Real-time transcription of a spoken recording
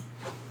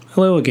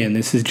Hello again,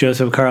 this is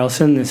Joseph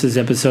Carlson. This is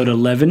episode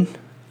 11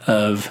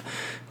 of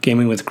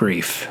Gaming with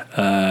Grief.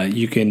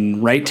 You can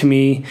write to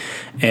me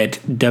at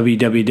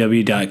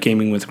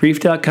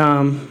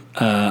www.gamingwithgrief.com.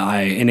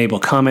 I enable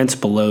comments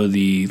below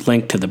the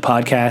link to the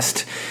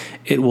podcast.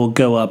 It will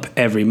go up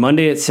every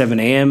Monday at 7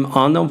 a.m.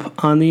 on the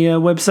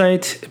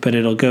website, but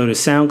it'll go to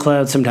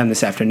SoundCloud sometime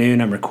this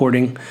afternoon. I'm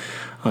recording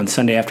on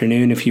Sunday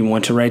afternoon. If you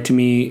want to write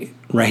me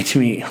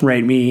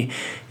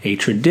a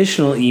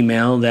traditional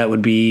email. That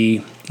would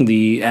be,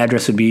 the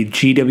address would be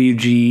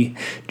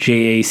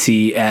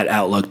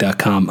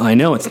gwgjac@outlook.com. I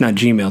know it's not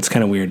Gmail. It's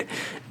kind of weird.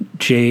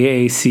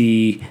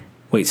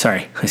 Wait,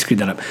 sorry. I screwed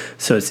that up.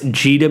 So it's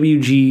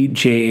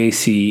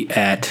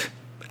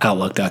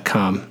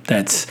gwgjac@outlook.com.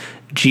 That's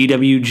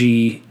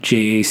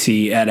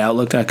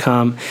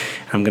gwgjac@outlook.com.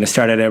 I'm going to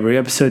start out every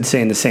episode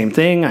saying the same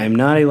thing. I'm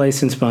not a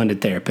licensed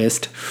bonded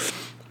therapist.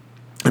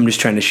 I'm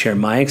just trying to share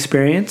my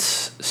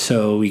experience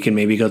so we can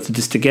maybe go through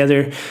this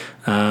together.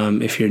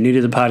 If you're new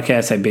to the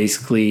podcast, I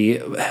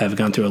basically have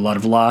gone through a lot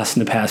of loss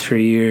in the past few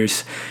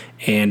years,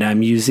 and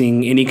I'm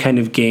using any kind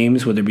of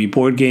games, whether it be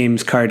board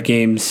games, card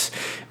games,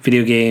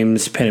 video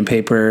games, pen and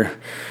paper,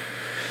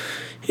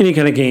 any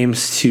kind of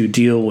games to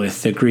deal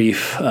with the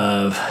grief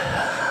of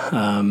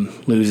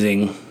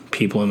losing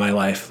people in my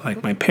life,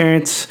 like my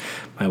parents.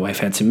 My wife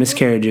had some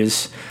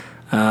miscarriages.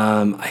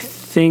 I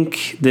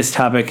think this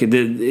topic,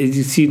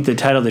 you see the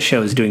title of the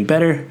show is Doing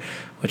Better,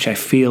 which I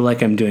feel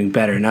like I'm doing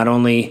better. Not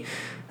only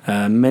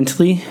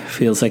mentally,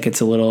 feels like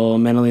it's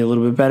mentally a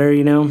little bit better,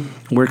 you know.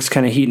 Work's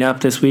kind of heating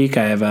up this week.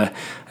 I have a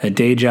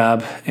day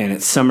job, and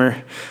it's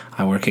summer.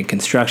 I work in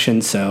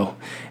construction, so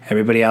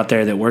everybody out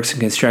there that works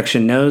in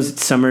construction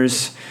knows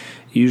summer's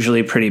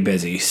usually pretty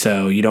busy.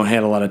 So you don't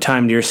have a lot of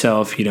time to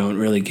yourself. You don't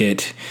really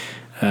get...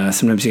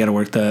 sometimes you got to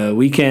work the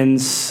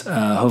weekends.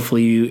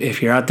 Hopefully,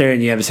 if you're out there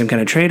and you have some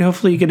kind of trade,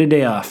 hopefully you get a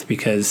day off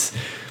because,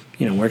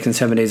 working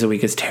 7 days a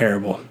week is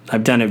terrible.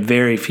 I've done it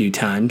very few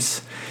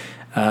times,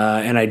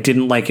 and I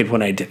didn't like it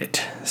when I did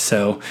it.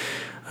 So,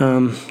 I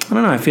don't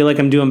know. I feel like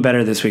I'm doing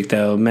better this week,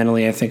 though.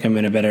 Mentally, I think I'm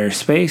in a better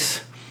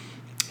space.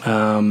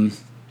 Even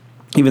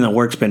though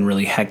work's been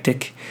really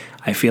hectic,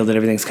 I feel that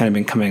everything's kind of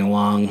been coming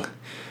along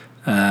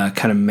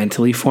kind of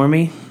mentally for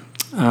me.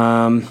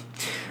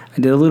 I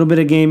did a little bit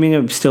of gaming.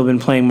 I've still been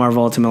playing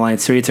Marvel Ultimate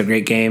Alliance 3. It's a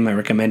great game. I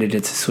recommend it.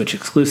 It's a Switch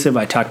exclusive.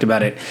 I talked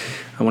about it,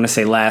 I want to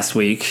say last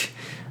week,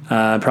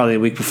 probably the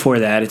week before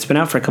that. It's been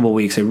out for a couple of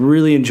weeks. I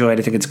really enjoyed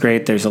it. I think it's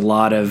great. There's a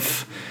lot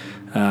of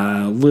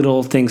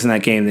little things in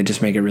that game that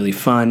just make it really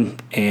fun.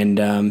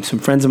 And some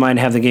friends of mine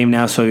have the game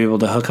now, so I'll be able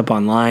to hook up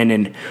online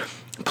and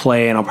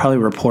play, and I'll probably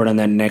report on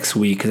that next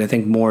week because I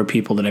think more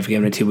people that I've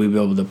given it to will be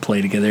able to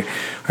play together.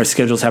 Our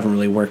schedules haven't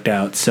really worked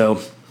out,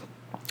 so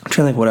I'm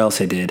trying to think what else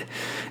I did.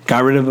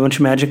 Got rid of a bunch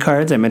of Magic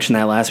cards. I mentioned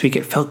that last week.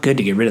 It felt good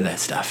to get rid of that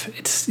stuff.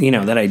 It's,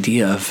 that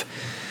idea of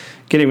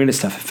getting rid of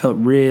stuff. It felt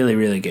really,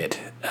 really good.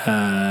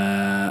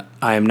 I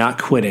am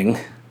not quitting,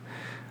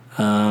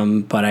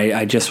 but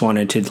I just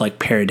wanted to,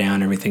 pare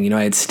down everything.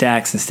 I had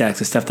stacks and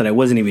stacks of stuff that I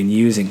wasn't even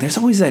using. There's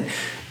always that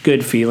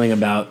good feeling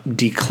about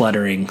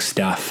decluttering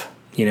stuff.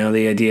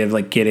 The idea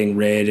of, getting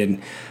rid and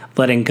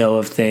letting go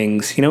of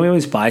things. We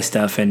always buy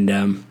stuff,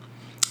 and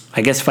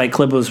I guess Fight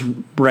Club was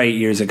right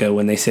years ago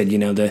when they said,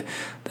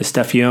 the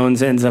stuff you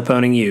own ends up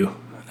owning you.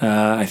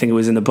 I think it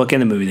was in the book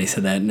and the movie they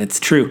said that, and it's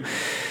true.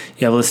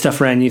 You have all this stuff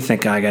around, you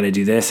think, I got to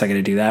do this, I got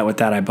to do that with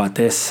that, I bought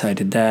this, I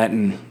did that,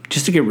 and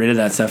just to get rid of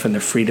that stuff and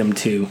the freedom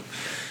to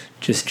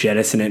just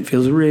jettison it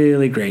feels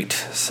really great.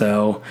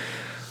 So,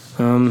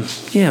 I'm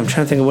trying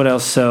to think of what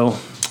else. So,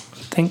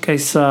 I think I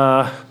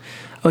saw...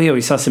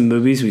 we saw some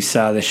movies. We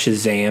saw the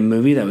Shazam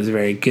movie. That was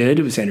very good.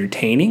 It was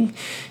entertaining.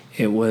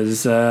 It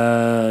was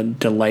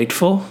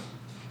delightful.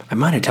 I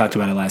might have talked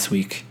about it last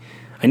week.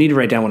 I need to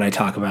write down what I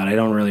talk about. I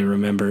don't really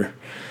remember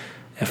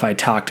if I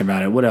talked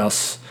about it. What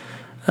else?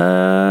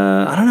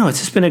 I don't know. It's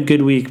just been a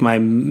good week. My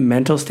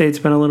mental state's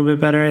been a little bit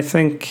better, I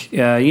think.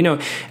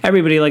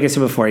 Everybody, like I said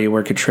before, you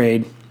work a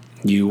trade.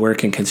 You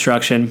work in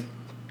construction.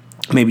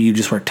 Maybe you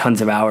just work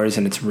tons of hours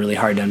and it's really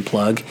hard to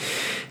unplug.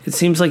 It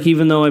seems like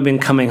even though I've been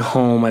coming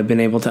home, I've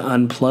been able to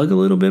unplug a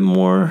little bit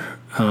more.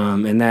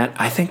 And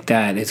I think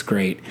that is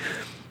great.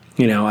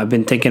 I've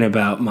been thinking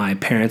about my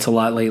parents a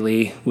lot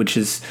lately, which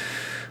is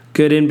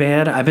good and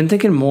bad. I've been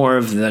thinking more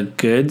of the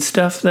good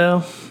stuff,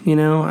 though.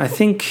 I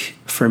think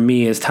for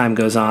me, as time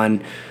goes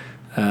on,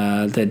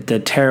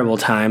 the terrible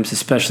times,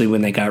 especially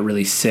when they got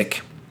really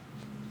sick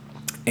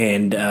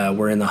and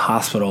were in the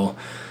hospital,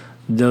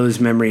 those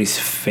memories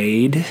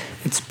fade.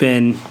 It's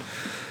been,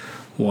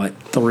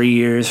 3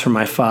 years for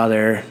my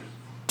father,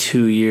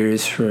 2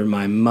 years for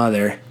my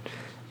mother,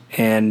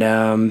 and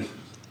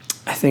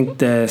I think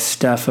the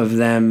stuff of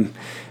them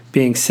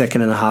being sick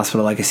and in the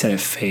hospital, like I said, it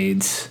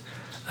fades.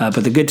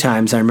 But the good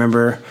times, I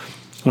remember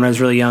when I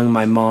was really young,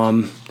 my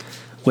mom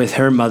with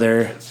her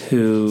mother,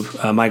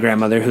 my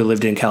grandmother, who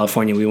lived in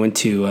California, we went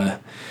to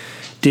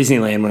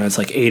Disneyland when I was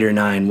 8 or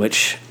 9,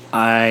 which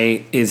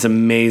is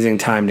amazing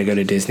time to go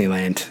to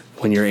Disneyland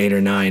when you're 8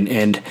 or 9.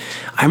 And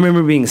I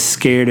remember being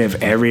scared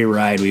of every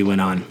ride we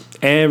went on.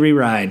 Every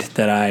ride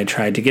that I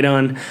tried to get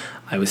on,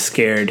 I was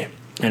scared.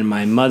 And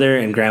my mother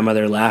and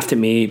grandmother laughed at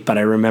me, but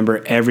I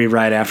remember every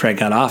ride after I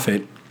got off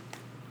it,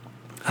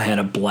 I had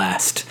a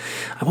blast.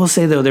 I will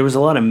say, though, there was a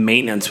lot of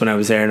maintenance when I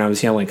was there, and I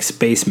was young. Like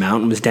Space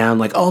Mountain was down.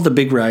 Like all the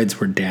big rides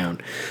were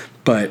down.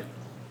 But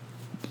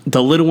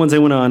the little ones I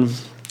went on,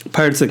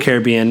 Pirates of the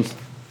Caribbean,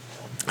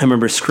 I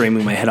remember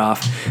screaming my head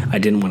off. I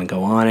didn't want to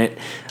go on it.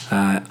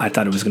 I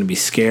thought it was going to be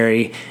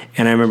scary.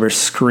 And I remember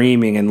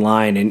screaming in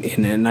line.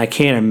 And I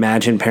can't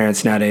imagine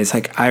parents nowadays.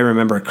 Like, I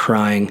remember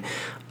crying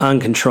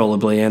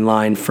uncontrollably in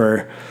line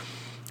for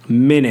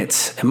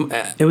minutes.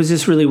 It was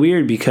just really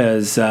weird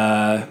because,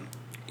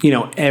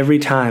 every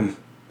ride,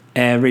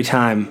 I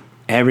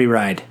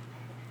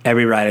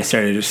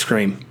started to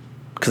scream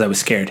because I was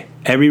scared.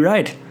 Every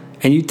ride.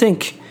 And you'd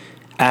think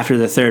after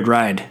the third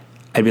ride,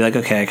 I'd be like,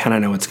 okay, I kind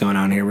of know what's going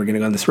on here. We're going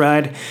to go on this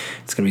ride.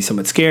 It's going to be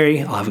somewhat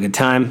scary. I'll have a good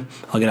time.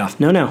 I'll get off.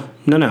 No.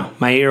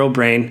 My 8-year-old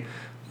brain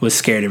was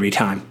scared every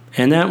time.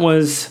 And that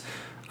was,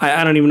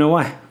 I don't even know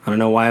why. I don't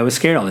know why I was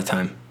scared all the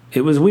time. It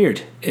was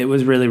weird. It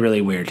was really,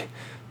 really weird.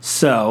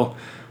 So,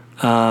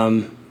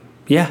 I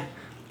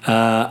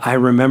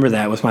remember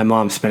that with my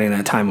mom, spending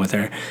that time with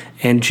her.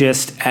 And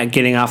just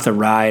getting off the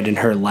ride and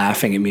her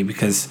laughing at me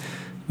because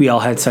we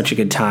all had such a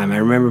good time. I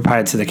remember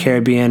Pirates of the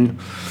Caribbean.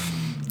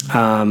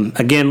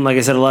 Again, like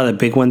I said, a lot of the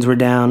big ones were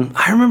down.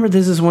 I remember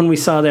this is one we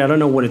saw there. I don't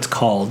know what it's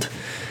called,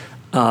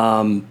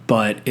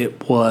 but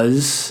it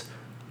was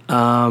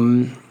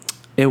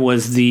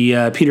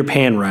the Peter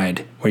Pan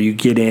ride where you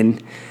get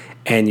in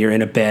and you're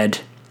in a bed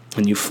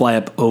and you fly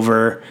up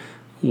over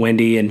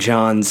Wendy and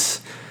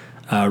John's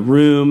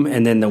room,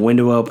 and then the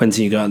window opens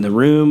and you go out in the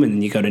room, and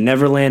then you go to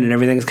Neverland and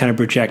everything's kind of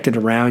projected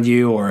around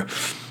you, or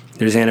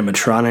there's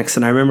animatronics.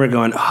 And I remember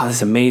going, oh, this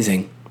is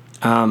amazing.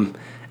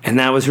 And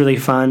that was really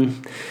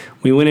fun.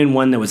 We went in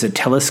one that was a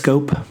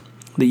telescope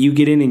that you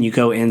get in, and you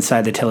go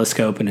inside the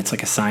telescope, and it's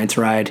like a science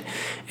ride.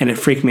 And it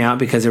freaked me out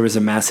because there was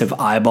a massive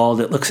eyeball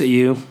that looks at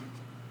you.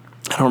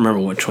 I don't remember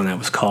which one that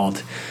was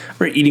called.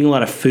 We're eating a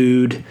lot of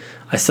food.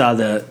 I saw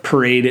the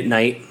parade at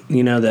night,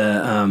 one of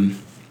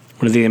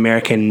the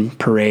American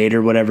parade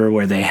or whatever,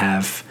 where they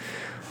have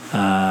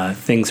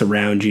things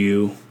around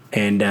you.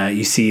 And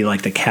you see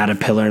like the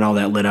caterpillar and all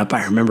that lit up.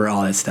 I remember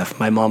all that stuff.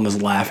 My mom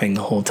was laughing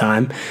the whole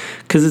time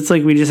because it's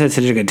like we just had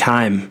such a good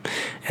time.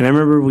 And I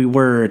remember we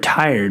were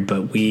tired,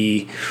 but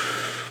I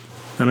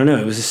don't know,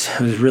 it was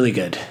really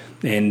good.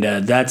 And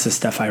that's the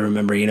stuff I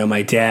remember.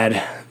 My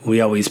dad, we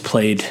always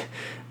played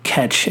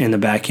catch in the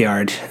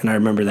backyard. And I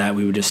remember that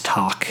we would just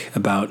talk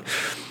about,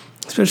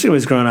 especially when I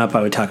was growing up,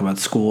 I would talk about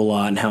school a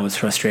lot and how it was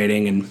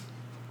frustrating. And,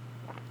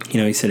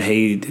 he said,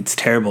 hey, it's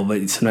terrible,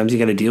 but sometimes you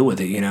got to deal with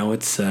it.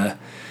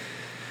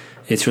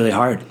 It's really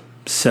hard.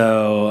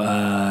 So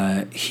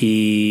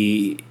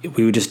we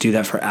would just do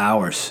that for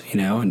hours,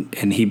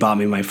 and he bought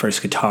me my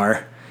first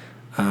guitar.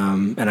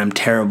 And I'm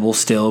terrible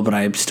still, but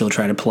I still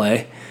try to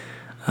play.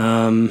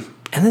 And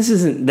this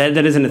isn't that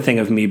isn't a thing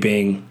of me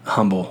being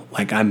humble.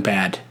 Like, I'm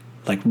bad,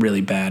 like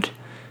really bad.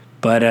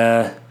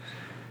 But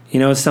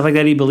stuff like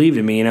that, he believed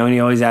in me, and he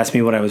always asked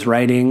me what I was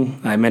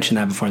writing. I mentioned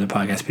that before in the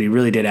podcast, but he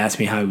really did ask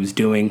me how I was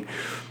doing.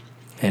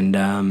 And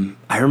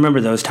I remember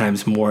those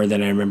times more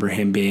than I remember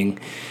him being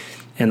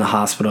in the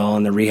hospital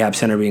and the rehab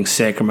center being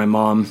sick, or my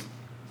mom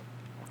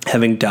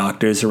having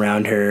doctors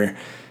around her,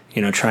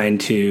 trying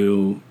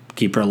to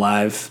keep her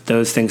alive.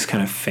 Those things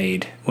kind of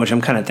fade, which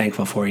I'm kind of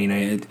thankful for.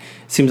 It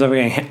seems like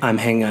I'm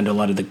hanging on to a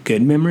lot of the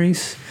good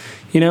memories,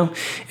 and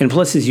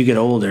plus as you get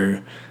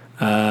older,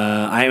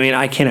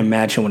 I can't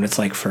imagine what it's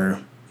like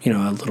for, a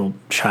little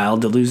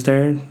child to lose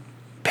their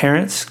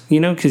parents,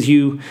 because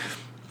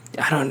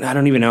I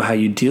don't even know how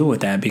you deal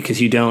with that,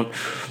 because you don't,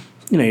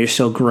 you're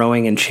still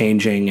growing and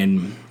changing.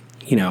 And,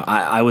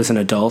 I was an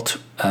adult,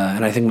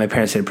 and I think my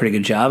parents did a pretty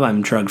good job.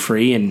 I'm drug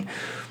free and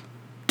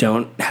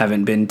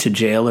haven't been to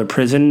jail or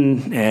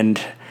prison. And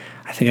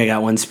I think I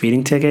got one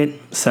speeding ticket,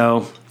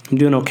 so I'm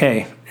doing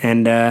okay.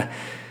 And,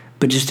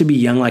 but just to be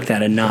young like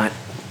that and not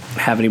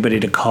have anybody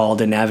to call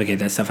to navigate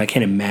that stuff, I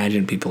can't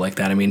imagine people like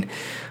that. I mean,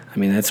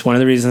 that's one of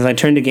the reasons I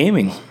turned to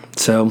gaming.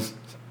 So,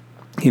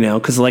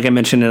 because like I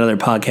mentioned in other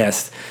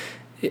podcasts,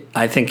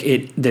 I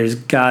think there's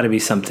got to be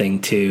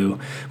something to,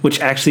 which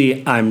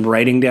actually I'm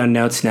writing down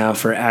notes now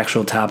for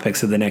actual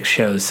topics of the next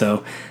shows.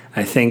 So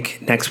I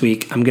think next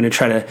week I'm going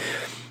to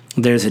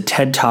there's a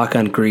TED Talk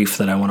on grief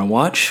that I want to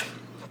watch,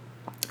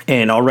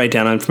 and I'll write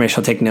down information.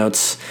 I'll take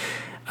notes,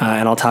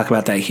 and I'll talk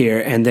about that here.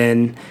 And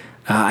then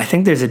I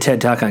think there's a TED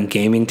Talk on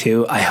gaming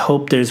too. I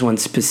hope there's one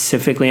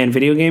specifically on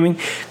video gaming,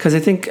 because I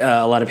think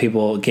a lot of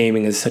people,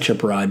 gaming is such a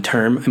broad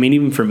term. I mean,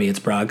 even for me, it's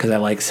broad because I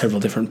like several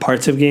different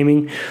parts of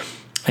gaming.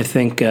 I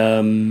think,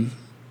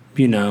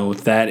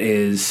 that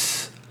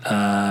is,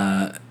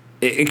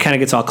 it kind of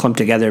gets all clumped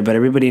together, but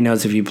everybody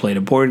knows if you played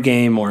a board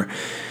game or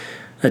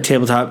a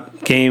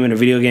tabletop game and a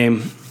video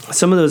game,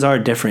 some of those are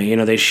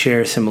different. They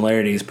share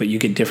similarities, but you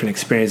get different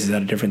experiences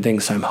out of different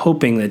things. So I'm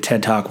hoping that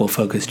TED Talk will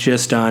focus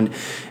just on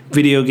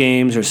video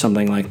games or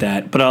something like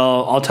that. But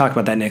I'll talk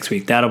about that next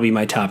week. That'll be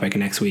my topic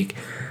next week.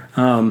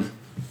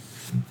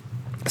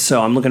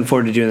 So I'm looking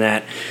forward to doing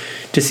that,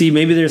 to see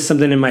maybe there's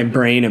something in my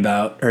brain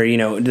about, or,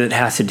 that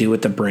has to do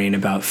with the brain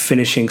about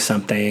finishing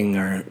something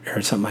or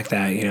something like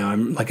that.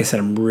 Like I said,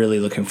 I'm really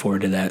looking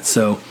forward to that.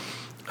 So,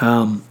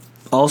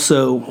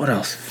 also, what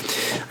else?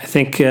 I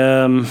think,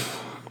 I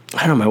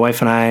don't know, my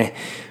wife and I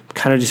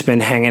kind of just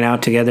been hanging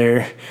out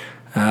together,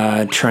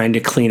 trying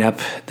to clean up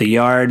the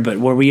yard. But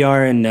where we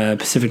are in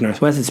Pacific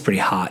Northwest, it's pretty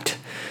hot.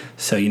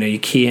 So, we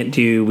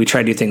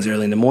try to do things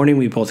early in the morning.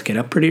 We both get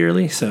up pretty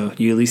early. So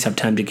you at least have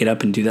time to get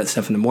up and do that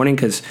stuff in the morning.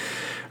 Because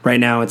right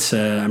now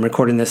I'm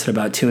recording this at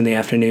about 2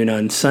 p.m.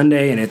 on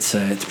Sunday, and it's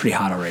pretty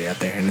hot already out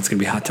there, and it's going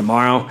to be hot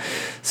tomorrow.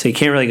 So you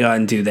can't really go out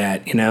and do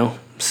that,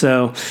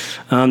 So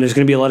there's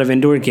going to be a lot of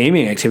indoor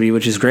gaming activity,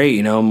 which is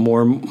great.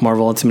 More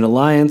Marvel Ultimate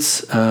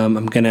Alliance.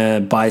 I'm going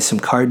to buy some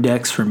card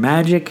decks for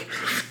Magic.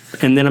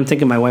 And then I'm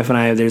thinking, my wife and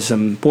I, there's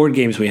some board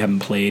games we haven't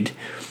played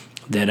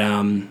that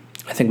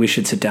I think we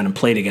should sit down and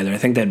play together. I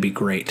think that'd be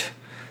great.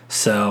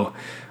 So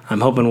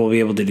I'm hoping we'll be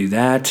able to do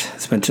that,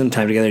 spend some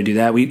time together to do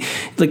that. We,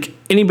 like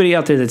anybody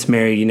out there that's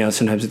married,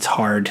 sometimes it's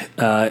hard.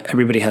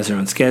 Everybody has their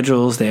own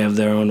schedules. They have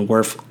their own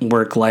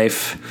work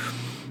life,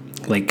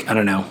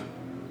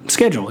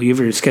 schedule. You have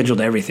your schedule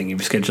to everything. You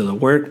have your schedule to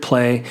work,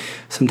 play.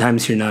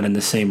 Sometimes you're not in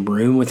the same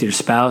room with your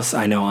spouse.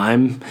 I know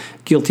I'm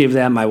guilty of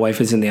that. My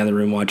wife is in the other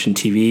room watching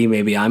TV.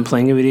 Maybe I'm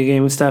playing a video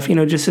game and stuff,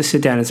 just to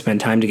sit down and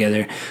spend time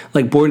together.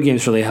 Like board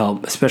games really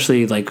help,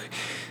 especially like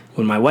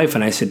when my wife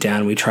and I sit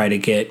down, we try to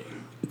get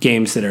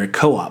games that are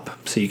co-op.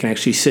 So you can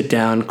actually sit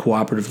down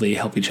cooperatively,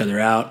 help each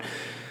other out,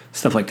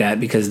 stuff like that,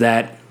 because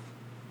that,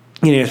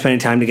 you're spending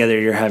time together,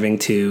 you're having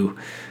to,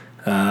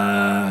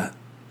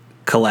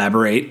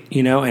 collaborate,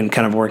 and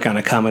kind of work on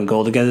a common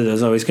goal together.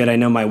 That's always good. I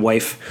know my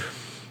wife,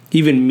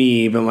 even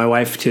me, but my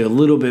wife to a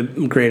little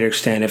bit greater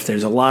extent, if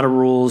there's a lot of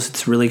rules,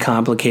 it's really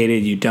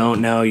complicated, you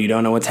don't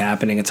know what's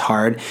happening, it's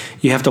hard,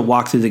 you have to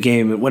walk through the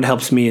game. What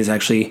helps me is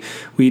actually,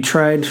 we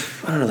tried,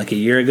 like a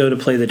year ago to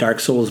play the Dark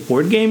Souls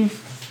board game,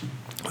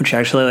 which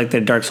actually like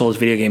the Dark Souls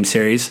video game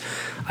series.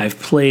 I've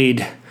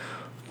played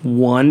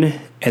one,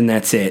 and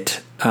that's it.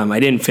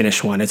 I didn't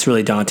finish one. It's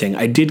really daunting.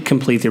 I did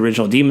complete the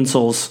original Demon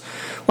Souls.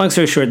 Long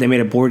story short, they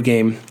made a board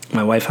game.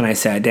 My wife and I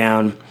sat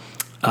down,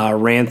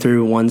 ran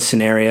through one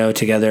scenario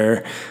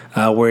together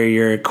where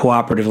you're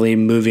cooperatively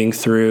moving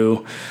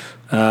through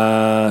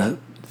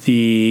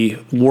the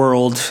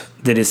world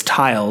that is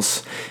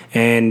tiles.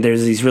 And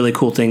there's these really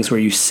cool things where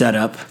you set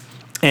up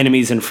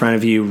enemies in front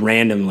of you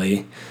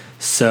randomly.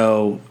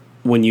 So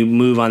when you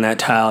move on that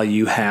tile,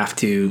 you have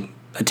to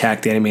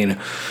attack the enemy. And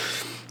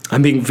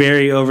I'm being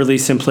very overly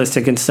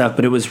simplistic and stuff,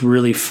 but it was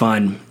really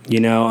fun.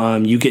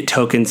 You get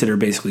tokens that are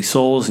basically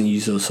souls, and you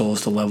use those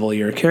souls to level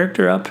your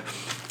character up.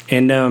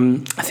 And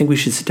I think we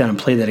should sit down and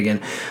play that again.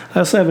 I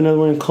also have another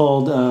one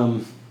called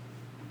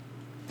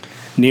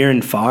Near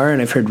and Far,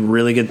 and I've heard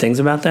really good things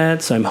about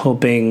that. So I'm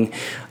hoping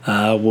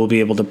we'll be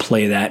able to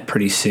play that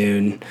pretty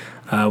soon.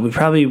 We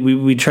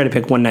try to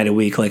pick one night a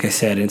week, like I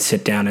said, and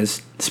sit down and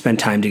spend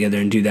time together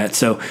and do that.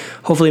 So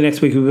hopefully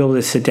next week we'll be able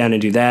to sit down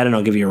and do that, and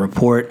I'll give you a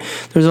report.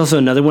 There's also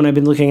another one I've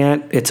been looking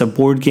at. It's a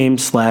board game /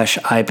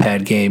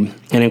 iPad game,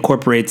 and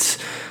incorporates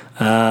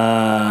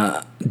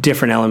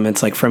different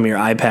elements like from your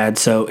iPad.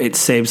 So it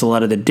saves a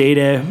lot of the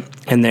data,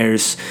 and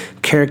there's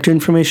character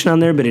information on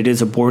there, but it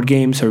is a board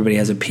game, so everybody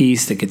has a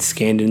piece that gets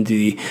scanned into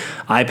the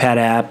iPad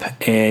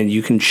app, and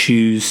you can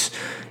choose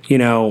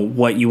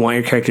what you want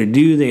your character to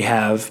do. They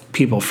have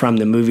people from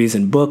the movies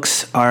and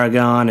books,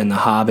 Aragon and the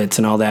Hobbits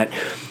and all that.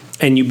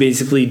 And you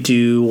basically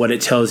do what it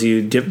tells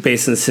you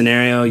based on the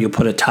scenario. You'll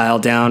put a tile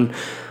down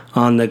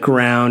on the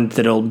ground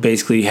that'll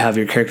basically have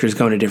your characters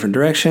go in a different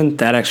direction.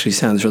 That actually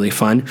sounds really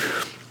fun.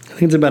 I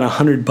think it's about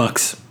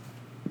 $100.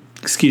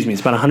 Excuse me,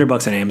 it's about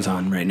 $100 on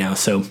Amazon right now.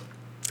 So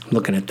I'm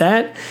looking at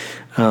that.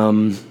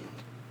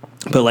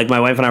 But like my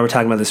wife and I were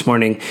talking about this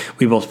morning,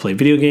 we both play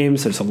video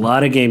games. There's a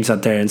lot of games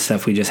out there and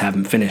stuff we just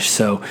haven't finished.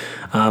 So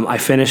I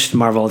finished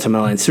Marvel Ultimate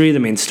Alliance 3, the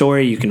main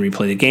story. You can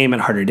replay the game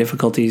at harder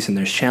difficulties, and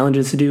there's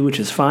challenges to do,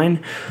 which is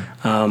fine.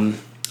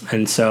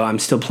 And so I'm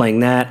still playing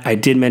that. I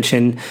did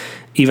mention,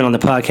 even on the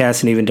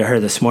podcast and even to her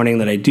this morning,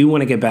 that I do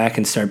want to get back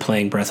and start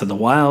playing Breath of the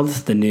Wild,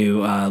 the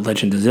new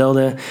Legend of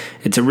Zelda.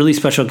 It's a really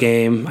special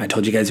game. I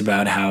told you guys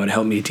about how it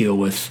helped me deal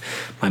with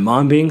my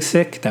mom being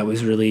sick. That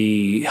was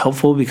really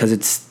helpful because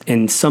it's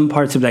in some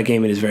parts of that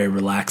game, it is very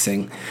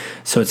relaxing.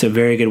 So it's a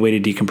very good way to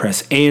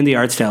decompress. And the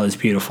art style is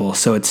beautiful.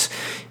 So it's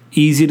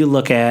easy to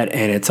look at.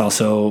 And it's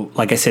also,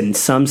 like I said, in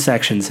some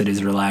sections, it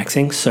is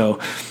relaxing. So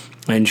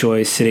I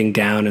enjoy sitting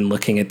down and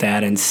looking at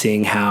that and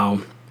seeing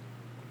how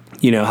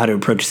to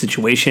approach a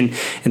situation.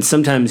 And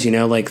sometimes,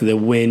 like the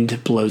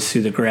wind blows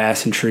through the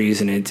grass and trees,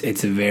 and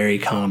it's very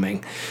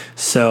calming.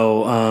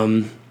 So,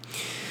 I'm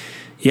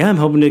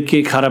hoping to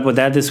get caught up with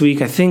that this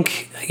week. I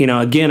think,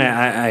 again,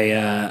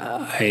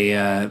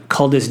 I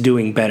called this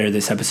Doing Better,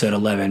 this episode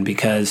 11,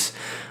 because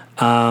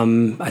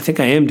I think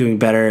I am doing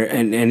better.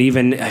 And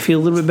even I feel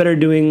a little bit better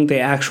doing the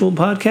actual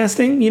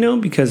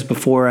podcasting, because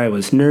before I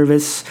was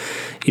nervous.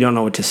 You don't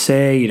know what to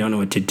say. You don't know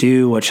what to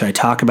do. What should I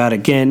talk about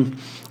again?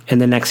 in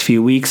the next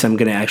few weeks, I'm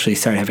going to actually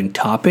start having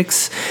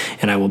topics,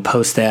 and I will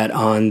post that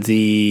on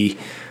the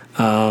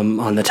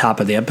top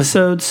of the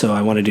episode. So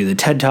I want to do the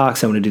TED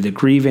Talks, I want to do the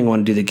grieving, I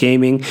want to do the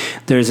gaming.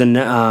 There's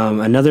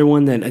another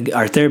one that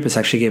our therapist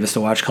actually gave us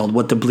to watch called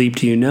What the Bleep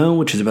Do You Know,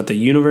 which is about the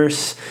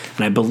universe,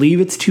 and I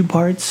believe it's 2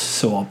 parts,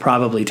 so I'll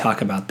probably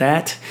talk about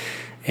that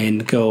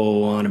and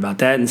go on about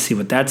that and see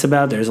what that's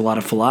about. There's a lot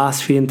of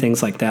philosophy and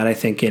things like that, I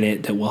think, in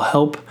it that will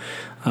help.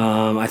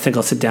 I think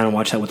I'll sit down and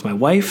watch that with my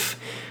wife.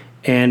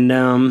 And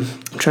I'm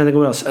trying to think of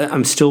what else.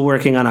 I'm still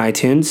working on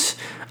iTunes.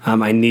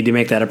 I need to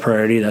make that a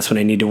priority. That's what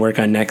I need to work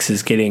on next,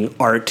 is getting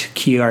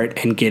key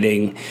art, and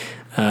getting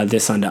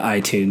this onto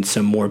iTunes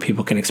so more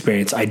people can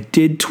experience. I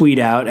did tweet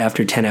out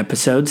after 10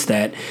 episodes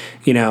that,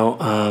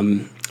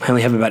 I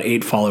only have about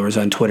 8 followers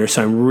on Twitter,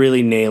 so I'm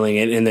really nailing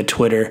it in the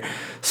Twitter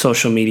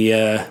social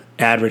media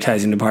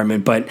advertising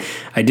department. But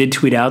I did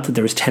tweet out that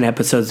there was 10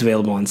 episodes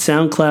available on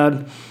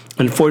SoundCloud.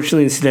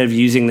 Unfortunately, instead of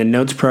using the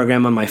notes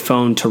program on my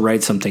phone to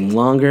write something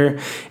longer,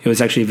 it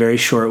was actually very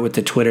short with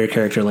the Twitter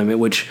character limit,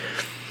 which,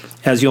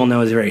 as you all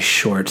know, is very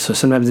short. So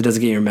sometimes it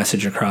doesn't get your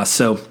message across.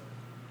 So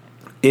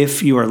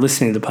if you are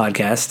listening to the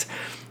podcast,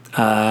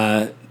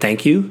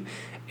 thank you.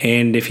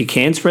 And if you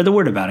can, spread the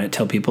word about it.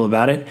 Tell people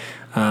about it.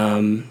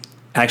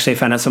 Actually, I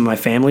found out some of my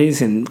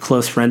families and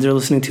close friends are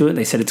listening to it.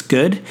 They said it's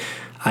good.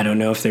 I don't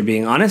know if they're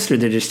being honest or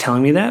they're just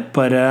telling me that.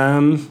 But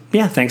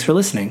yeah, thanks for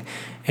listening.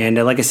 And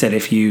like I said,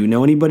 if you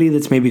know anybody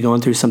that's maybe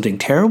going through something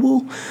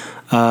terrible,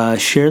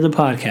 share the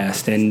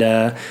podcast. And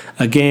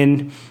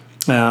again,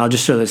 I'll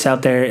just throw this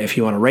out there. If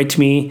you want to write to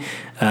me,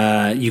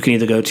 you can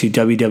either go to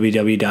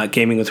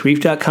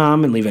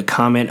www.gamingwithreef.com and leave a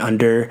comment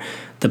under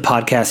the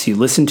podcast you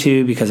listen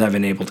to, because I've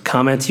enabled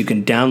comments. You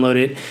can download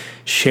it,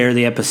 share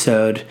the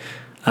episode.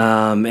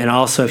 And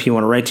also, if you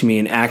want to write to me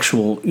an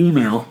actual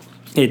email,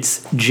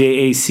 it's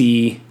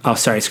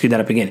screwed that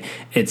up again.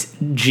 It's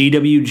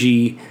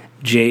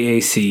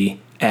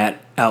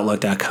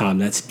gwgjac@outlook.com.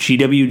 That's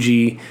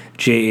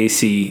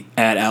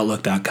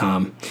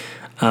gwgjac@outlook.com.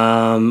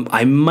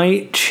 I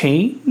might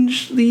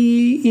change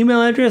the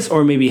email address,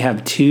 or maybe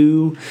have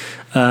 2,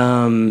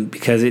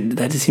 because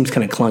that just seems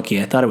kind of clunky.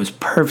 I thought it was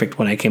perfect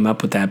when I came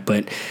up with that,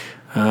 but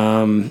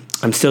I'm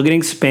still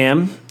getting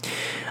spam.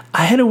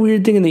 I had a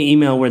weird thing in the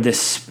email where the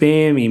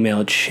spam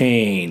email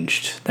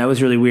changed. That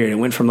was really weird. It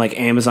went from like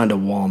Amazon to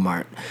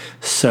Walmart.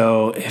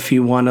 So if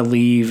you want to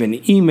leave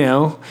an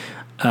email,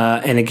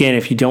 and again,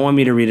 if you don't want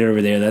me to read it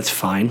over there, that's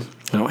fine.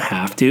 I don't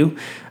have to.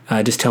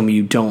 Just tell me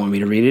you don't want me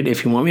to read it.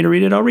 If you want me to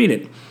read it, I'll read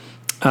it.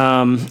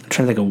 I'm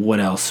trying to think of what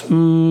else.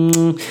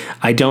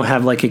 I don't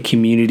have like a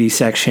community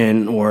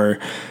section or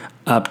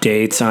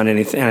updates on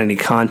any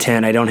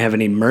content. I don't have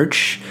any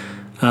merch.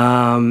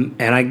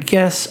 And I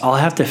guess I'll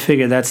have to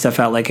figure that stuff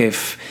out. Like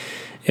if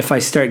I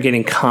start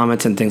getting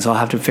comments and things, I'll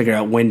have to figure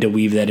out when to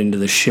weave that into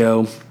the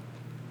show.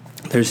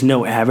 There's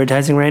no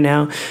advertising right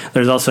now.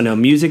 There's also no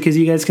music, as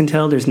you guys can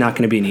tell. There's not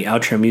going to be any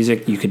outro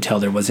music. You could tell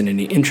there wasn't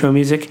any intro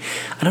music.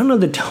 I don't know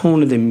the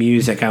tone of the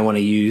music I want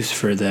to use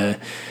for the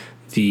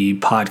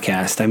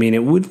podcast. I mean,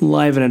 it would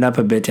liven it up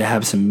a bit to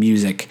have some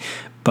music,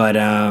 but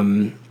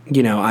I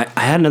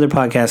had another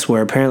podcast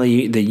where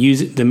apparently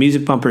the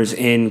music bumpers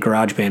in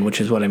GarageBand, which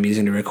is what I'm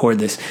using to record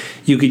this,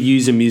 you could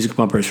use the music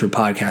bumpers for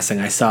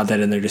podcasting. I saw that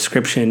in their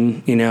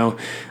description.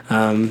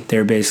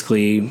 They're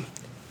basically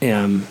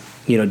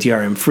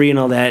DRM free and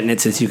all that, and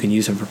it says you can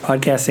use them for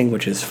podcasting,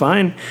 which is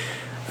fine.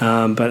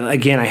 But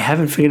again, I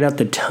haven't figured out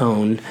the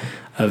tone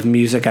of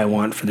music I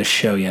want for the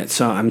show yet.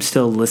 So I'm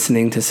still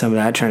listening to some of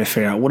that, trying to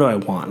figure out, what do I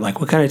want? Like,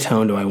 what kind of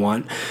tone do I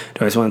want?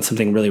 Do I just want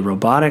something really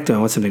robotic? Do I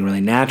want something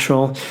really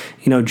natural?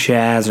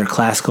 Jazz or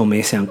classical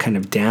may sound kind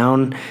of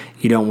down.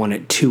 You don't want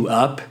it too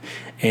up,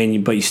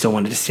 but you still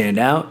want it to stand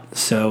out.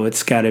 So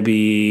it's got to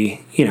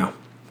be, I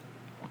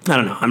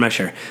don't know. I'm not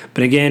sure.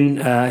 But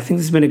again, I think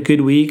this has been a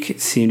good week.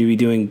 Seem to be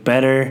doing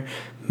better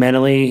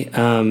mentally.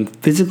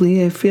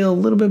 Physically, I feel a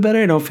little bit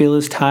better. I don't feel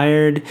as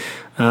tired.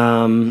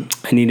 I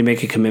need to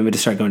make a commitment to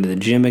start going to the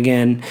gym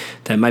again.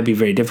 That might be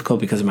very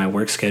difficult because of my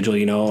work schedule.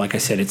 Like I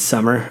said, it's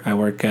summer. I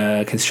work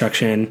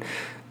construction.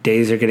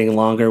 Days are getting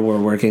longer. We're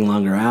working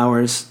longer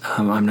hours.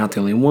 I'm not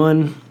the only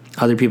one.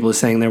 Other people are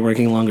saying they're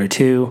working longer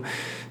too.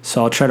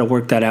 So I'll try to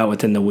work that out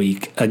within the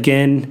week.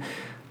 Again,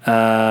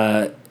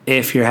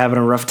 if you're having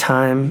a rough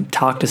time,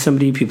 talk to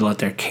somebody. People out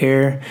there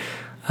care.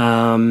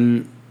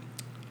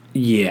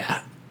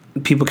 Yeah,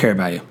 people care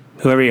about you.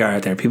 Whoever you are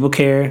out there, people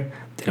care.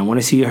 They don't want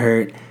to see you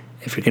hurt.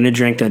 If you're going to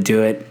drink, don't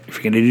do it. If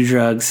you're going to do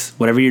drugs,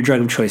 whatever your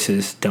drug of choice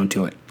is, don't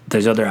do it.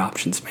 There's other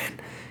options, man.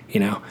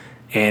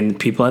 And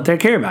people out there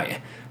care about you.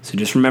 So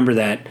just remember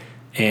that.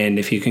 And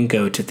if you can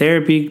go to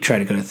therapy, try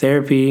to go to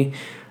therapy.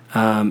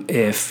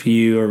 If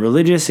you are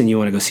religious and you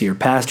want to go see your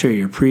pastor or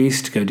your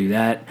priest, go do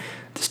that.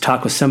 Just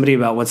talk with somebody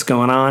about what's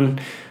going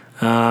on.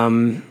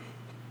 I'm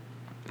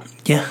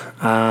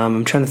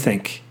trying to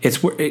think.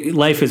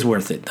 Life is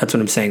worth it. That's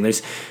what I'm saying.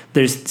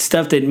 There's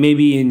stuff that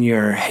maybe in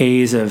your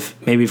haze of,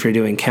 maybe if you're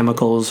doing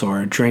chemicals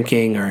or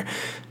drinking or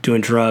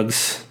doing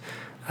drugs,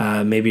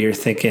 maybe you're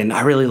thinking, I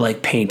really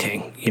like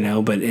painting,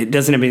 but it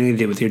doesn't have anything to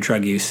do with your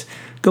drug use.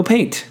 go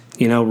paint,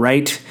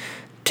 write,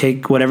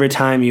 take whatever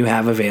time you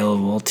have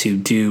available to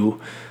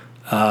do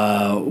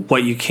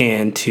what you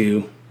can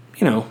to,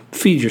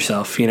 feed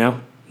yourself,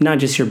 not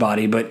just your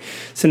body, but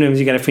sometimes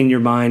you got to feed your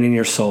mind and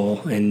your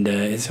soul, and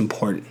it's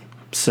important.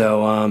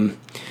 So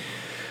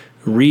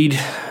read.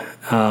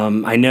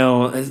 I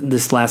know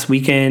this last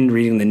weekend,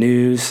 reading the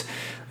news,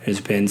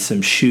 there's been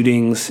some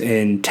shootings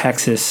in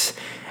Texas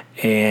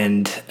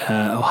and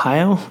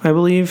Ohio, I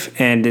believe,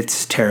 and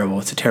it's terrible.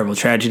 It's a terrible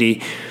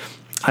tragedy.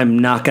 I'm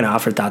not going to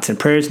offer thoughts and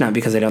prayers, not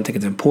because I don't think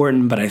it's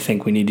important, but I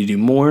think we need to do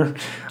more.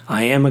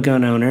 I am a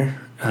gun owner,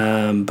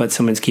 but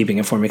someone's keeping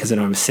it for me because I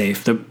know I'm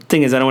safe. The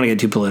thing is, I don't want to get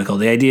too political.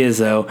 The idea is,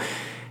 though,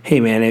 hey,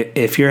 man,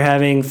 if you're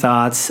having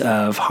thoughts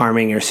of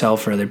harming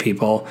yourself or other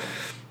people,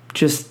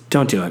 just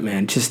don't do it,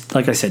 man. Just,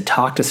 like I said,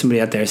 talk to somebody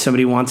out there.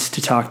 Somebody wants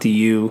to talk to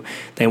you.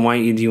 They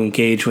want you to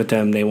engage with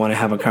them. They want to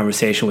have a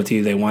conversation with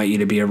you. They want you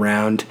to be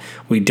around.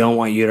 We don't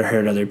want you to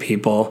hurt other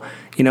people.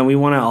 We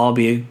want to all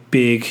be a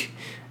big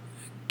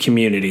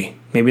community.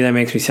 Maybe that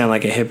makes me sound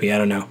like a hippie. I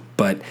don't know.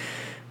 But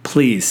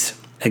please,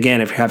 again,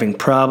 if you're having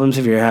problems,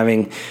 if you're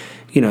having,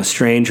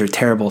 strange or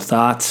terrible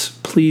thoughts,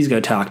 please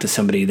go talk to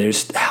somebody.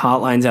 There's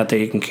hotlines out there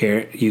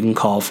you can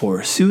call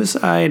for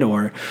suicide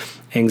or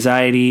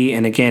anxiety.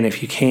 And again,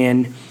 if you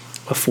can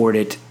afford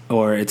it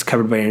or it's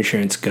covered by your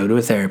insurance, go to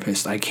a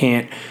therapist. I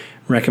can't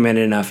recommend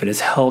it enough. It has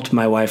helped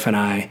my wife and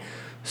I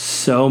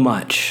so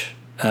much,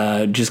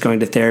 just going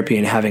to therapy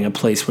and having a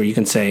place where you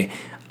can say,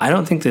 I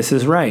don't think this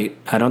is right.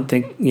 I don't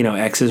think,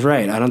 X is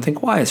right. I don't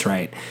think Y is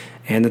right.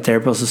 And the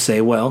therapist will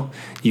say, well,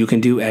 you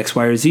can do X,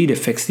 Y, or Z to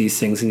fix these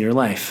things in your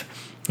life.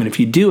 And if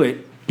you do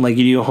it like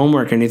you do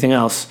homework or anything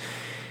else,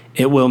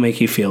 it will make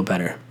you feel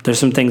better. There's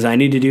some things I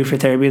need to do for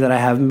therapy that I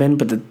haven't been,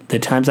 but the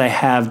times I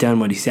have done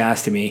what he's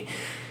asked of me,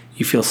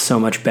 you feel so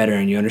much better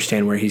and you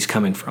understand where he's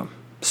coming from.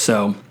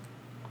 So,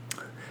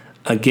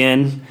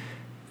 again,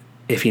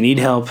 if you need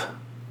help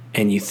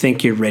and you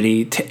think you're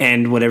ready to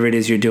end whatever it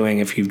is you're doing,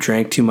 if you've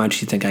drank too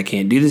much, you think I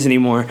can't do this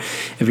anymore,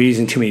 if you're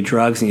using too many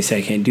drugs and you say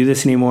I can't do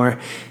this anymore,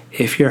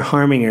 if you're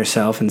harming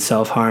yourself and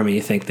self-harm and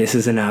you think this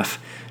is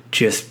enough,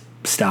 just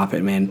stop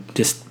it, man.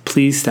 Just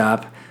please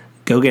stop.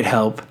 Go get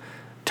help.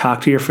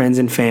 Talk to your friends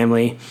and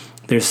family.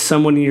 There's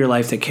someone in your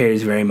life that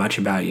cares very much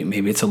about you.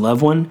 Maybe it's a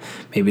loved one.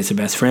 Maybe it's a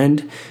best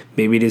friend.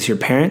 Maybe it is your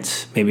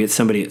parents. Maybe it's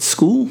somebody at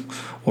school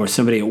or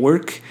somebody at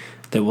work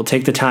that will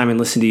take the time and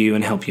listen to you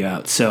and help you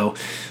out. So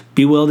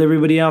be well to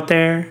everybody out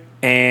there.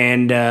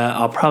 And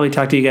I'll probably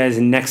talk to you guys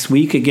next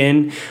week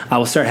again. I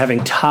will start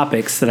having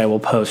topics that I will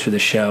post for the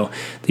show.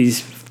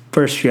 These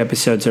first few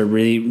episodes are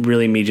really,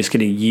 really me just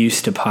getting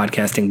used to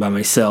podcasting by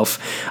myself.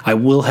 I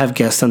will have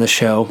guests on the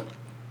show.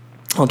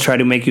 I'll try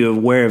to make you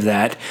aware of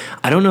that.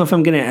 I don't know if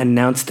I'm going to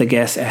announce the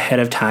guests ahead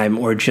of time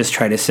or just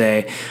try to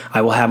say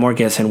I will have more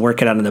guests and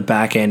work it out on the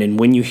back end. And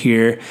when you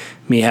hear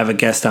me have a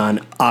guest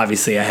on,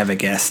 obviously I have a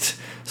guest.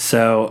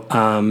 So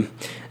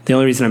the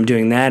only reason I'm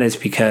doing that is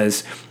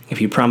because if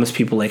you promise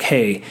people like,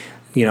 hey,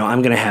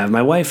 I'm going to have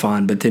my wife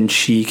on, but then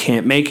she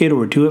can't make it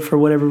or do it for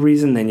whatever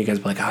reason, then you guys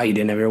will be like, oh, you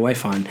didn't have your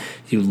wife on,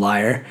 you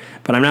liar.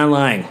 But I'm not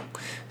lying.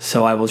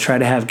 So I will try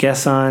to have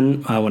guests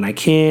on when I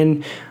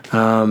can.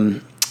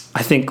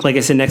 I think, like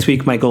I said, next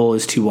week my goal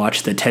is to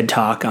watch the TED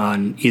Talk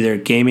on either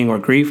gaming or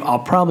grief. I'll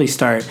probably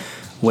start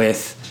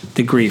with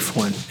the grief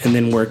one and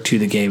then work to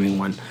the gaming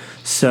one.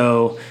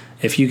 So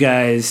if you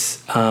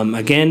guys,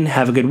 again,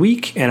 have a good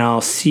week, and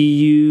I'll see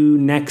you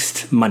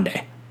next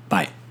Monday.